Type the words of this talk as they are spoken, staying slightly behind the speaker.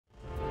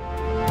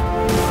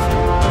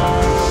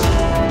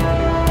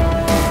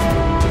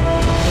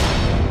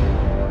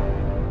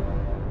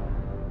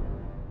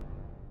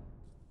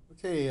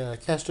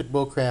Castic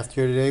Bowcraft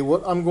here today.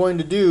 What I'm going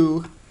to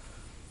do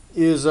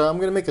is I'm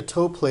going to make a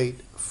toe plate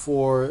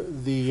for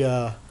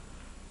the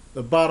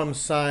bottom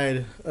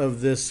side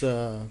of this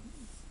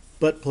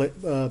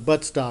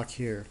butt stock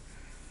here.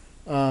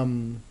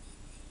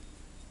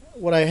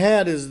 What I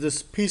had is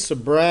this piece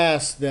of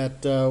brass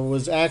that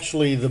was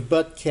actually the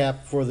butt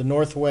cap for the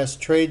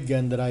Northwest trade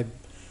gun that I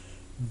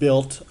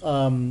built,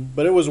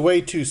 but it was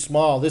way too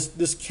small.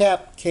 This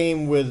cap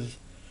came with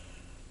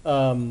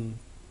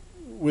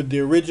the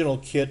original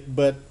kit,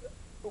 but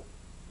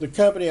the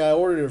company I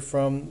ordered it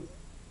from,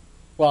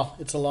 well,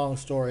 it's a long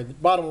story. The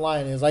bottom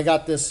line is I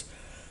have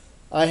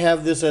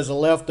this as a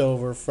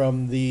leftover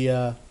from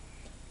the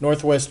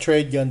Northwest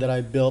trade gun that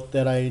I built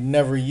that I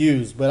never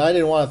used, but I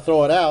didn't want to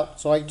throw it out,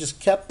 so I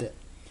just kept it.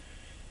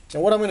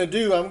 And what I'm going to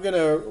do, I'm going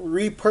to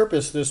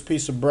repurpose this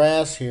piece of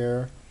brass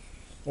here.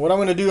 And what I'm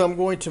going to do, I'm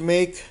going to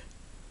make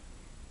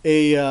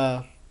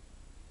a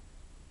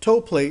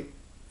toe plate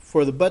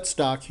for the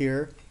buttstock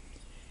here.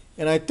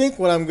 And I think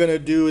what I'm going to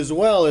do as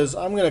well is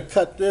I'm going to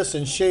cut this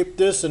and shape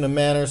this in a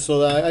manner so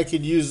that I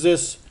could use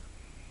this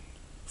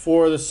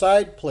for the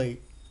side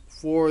plate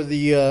for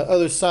the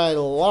other side of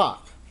the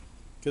lock,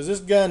 because this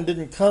gun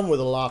didn't come with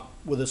a lock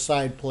with a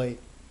side plate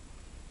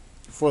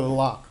for the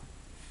lock.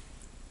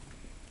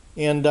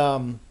 And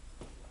I'm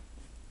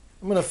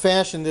going to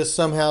fashion this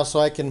somehow so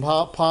I can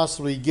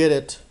possibly get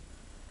it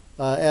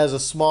as a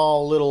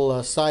small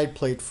little side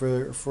plate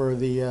for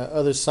the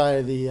other side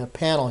of the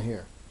panel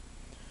here.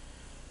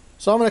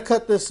 So I'm going to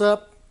cut this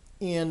up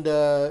and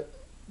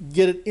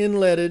get it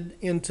inletted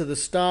into the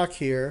stock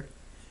here,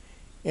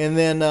 and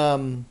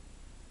then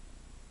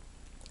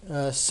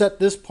set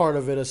this part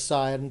of it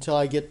aside until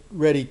I get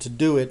ready to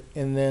do it,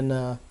 and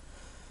then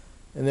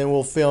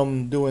we'll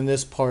film doing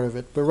this part of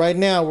it. But right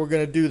now we're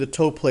going to do the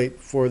toe plate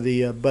for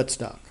the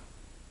buttstock.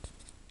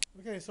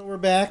 Okay, so we're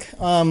back.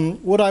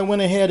 What I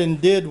went ahead and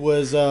did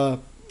was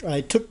I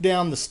took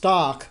down the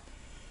stock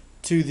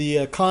to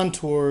the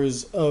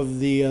contours of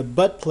the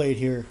butt plate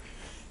here,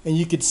 and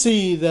you could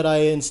see that I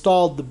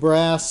installed the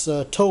brass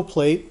toe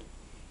plate.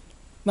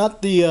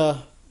 Not the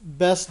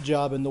best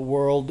job in the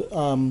world,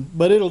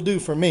 but it'll do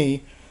for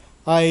me.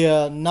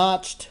 I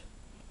notched,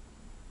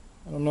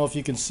 I don't know if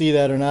you can see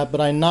that or not,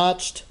 but I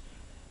notched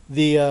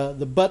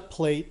the butt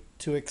plate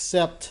to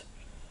accept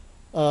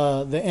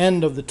the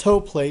end of the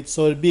toe plate,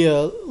 so it'd be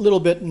a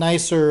little bit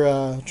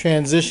nicer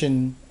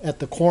transition at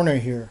the corner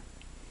here.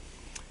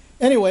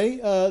 Anyway,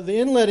 the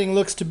inletting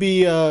looks to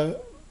be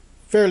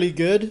fairly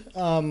good.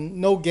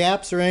 No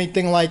gaps or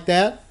anything like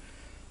that.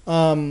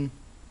 And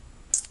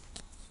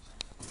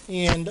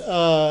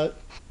it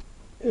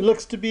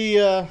looks to be,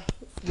 the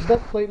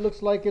butt plate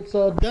looks like it's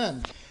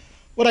done.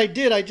 What I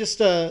did, I just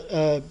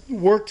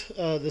worked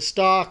the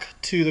stock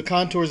to the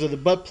contours of the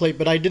butt plate,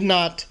 but I did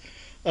not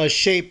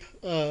shape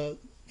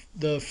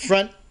the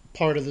front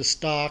part of the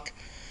stock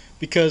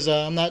because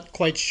I'm not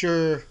quite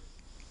sure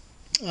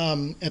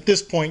at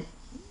this point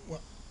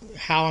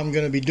how I'm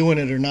going to be doing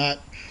it or not.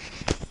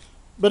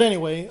 But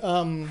anyway,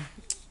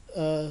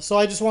 so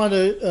I just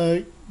wanted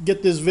to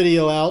get this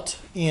video out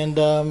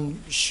and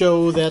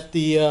show that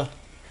the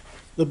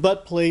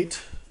butt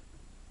plate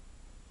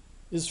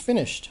is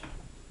finished.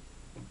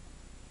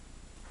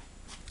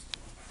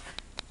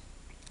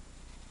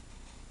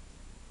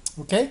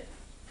 Okay,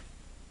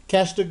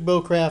 Castic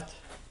Bowcraft.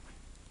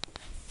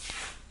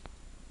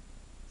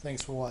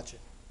 Thanks for watching.